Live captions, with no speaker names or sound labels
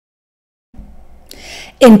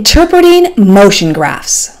Interpreting motion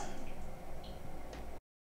graphs.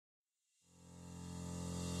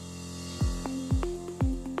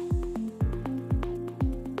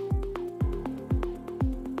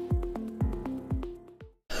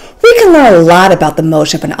 We can learn a lot about the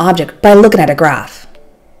motion of an object by looking at a graph.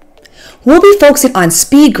 We'll be focusing on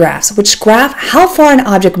speed graphs, which graph how far an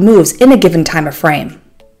object moves in a given time of frame.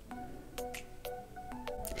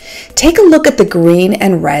 Take a look at the green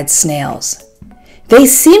and red snails. They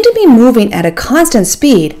seem to be moving at a constant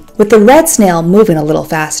speed, with the red snail moving a little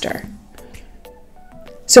faster.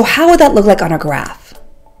 So how would that look like on a graph?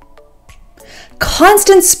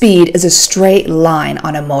 Constant speed is a straight line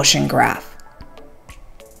on a motion graph.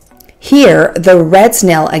 Here, the red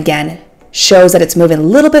snail again shows that it's moving a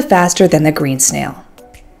little bit faster than the green snail.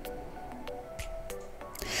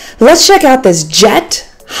 Let's check out this jet,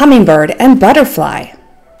 hummingbird, and butterfly.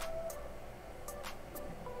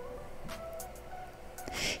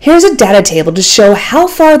 Here's a data table to show how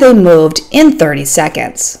far they moved in 30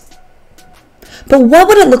 seconds. But what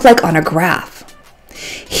would it look like on a graph?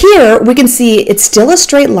 Here we can see it's still a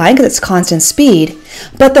straight line because it's constant speed,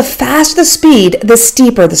 but the faster the speed, the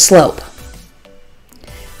steeper the slope.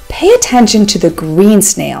 Pay attention to the green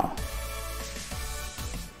snail.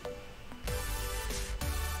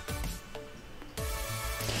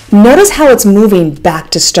 Notice how it's moving back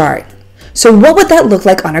to start. So what would that look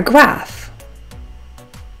like on a graph?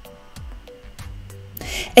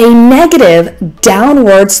 A negative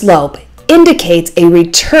downward slope indicates a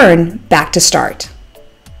return back to start.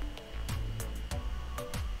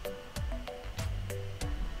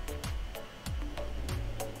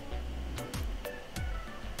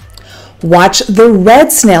 Watch the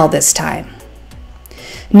red snail this time.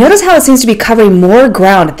 Notice how it seems to be covering more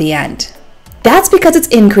ground at the end. That's because it's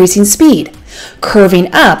increasing speed.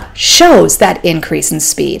 Curving up shows that increase in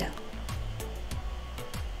speed.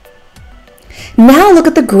 Now look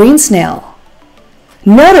at the green snail.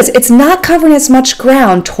 Notice it's not covering as much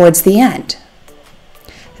ground towards the end.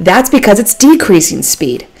 That's because it's decreasing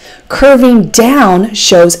speed. Curving down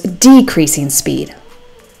shows decreasing speed.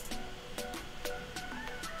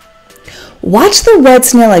 Watch the red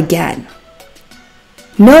snail again.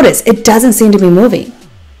 Notice it doesn't seem to be moving.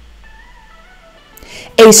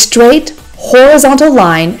 A straight horizontal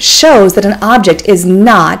line shows that an object is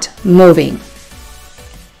not moving.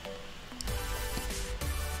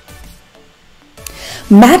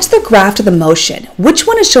 Match the graph to the motion. Which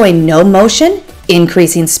one is showing no motion,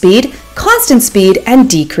 increasing speed, constant speed, and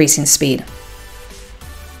decreasing speed?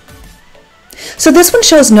 So this one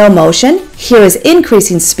shows no motion. Here is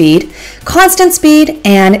increasing speed, constant speed,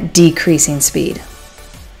 and decreasing speed.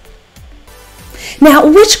 Now,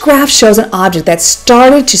 which graph shows an object that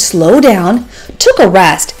started to slow down, took a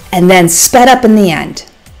rest, and then sped up in the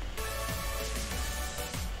end?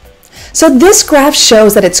 So this graph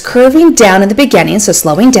shows that it's curving down in the beginning, so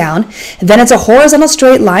slowing down. Then it's a horizontal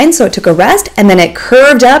straight line, so it took a rest, and then it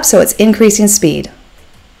curved up, so it's increasing speed.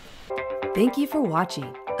 Thank you for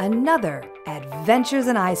watching another Adventures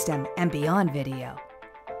in ISTEM and Beyond video.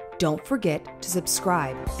 Don't forget to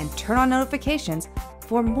subscribe and turn on notifications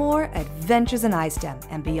for more Adventures in ISTEM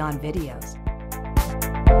and Beyond videos.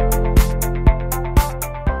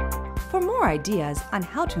 For more ideas on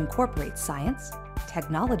how to incorporate science,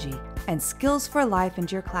 technology, and skills for life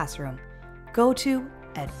into your classroom, go to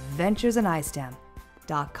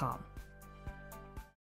adventuresinistem.com.